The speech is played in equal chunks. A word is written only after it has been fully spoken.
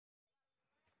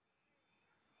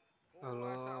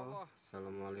Halo,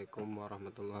 assalamualaikum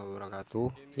warahmatullahi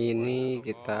wabarakatuh. Ini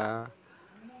kita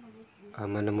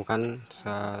menemukan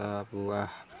sebuah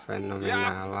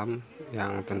fenomena alam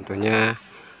yang tentunya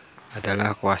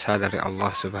adalah kuasa dari Allah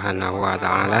Subhanahu wa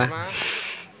Ta'ala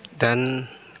dan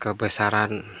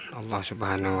kebesaran Allah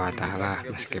Subhanahu wa Ta'ala.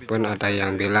 Meskipun ada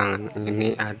yang bilang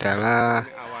ini adalah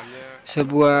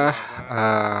sebuah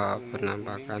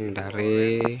penampakan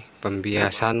dari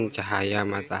pembiasan cahaya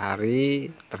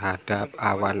matahari terhadap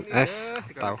awan es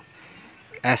atau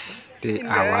es di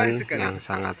awan yang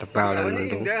sangat tebal dan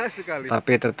mendung.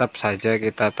 Tapi tetap saja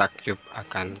kita takjub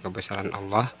akan kebesaran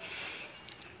Allah.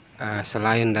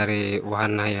 Selain dari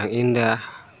warna yang indah,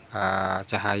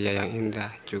 cahaya yang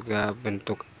indah, juga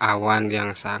bentuk awan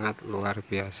yang sangat luar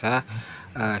biasa,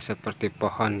 seperti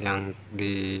pohon yang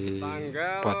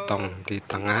dipotong di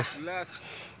tengah,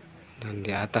 dan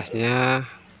di atasnya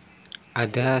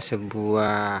ada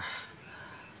sebuah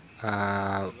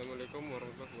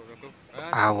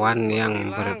awan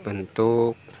yang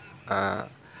berbentuk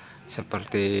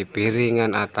seperti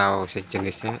piringan atau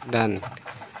sejenisnya, dan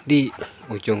di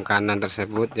ujung kanan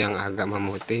tersebut yang agak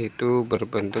memutih itu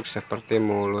berbentuk seperti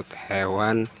mulut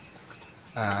hewan,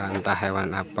 entah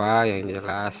hewan apa, yang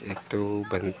jelas itu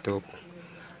bentuk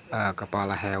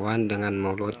kepala hewan dengan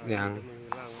mulut yang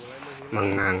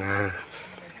menganga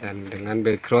dan dengan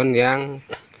background yang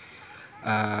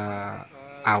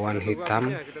awan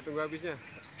hitam,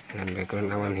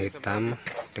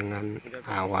 dengan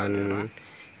awan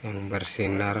yang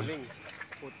bersinar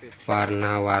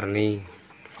warna-warni.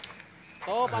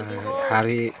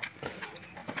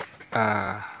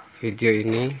 Video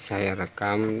ini saya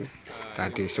rekam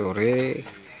tadi sore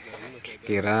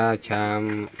sekira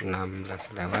jam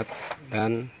 16 lewat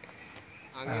dan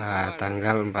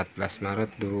tanggal 14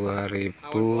 Maret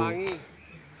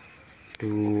 2021.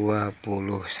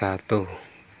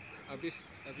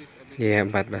 Ya,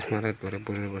 14 Maret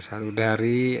 2021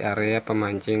 dari area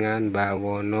pemancingan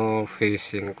Bawono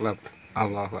Fishing Club.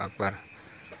 Allahu Akbar,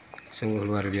 sungguh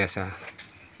luar biasa.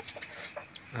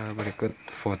 Berikut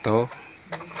foto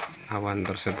awan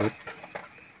tersebut.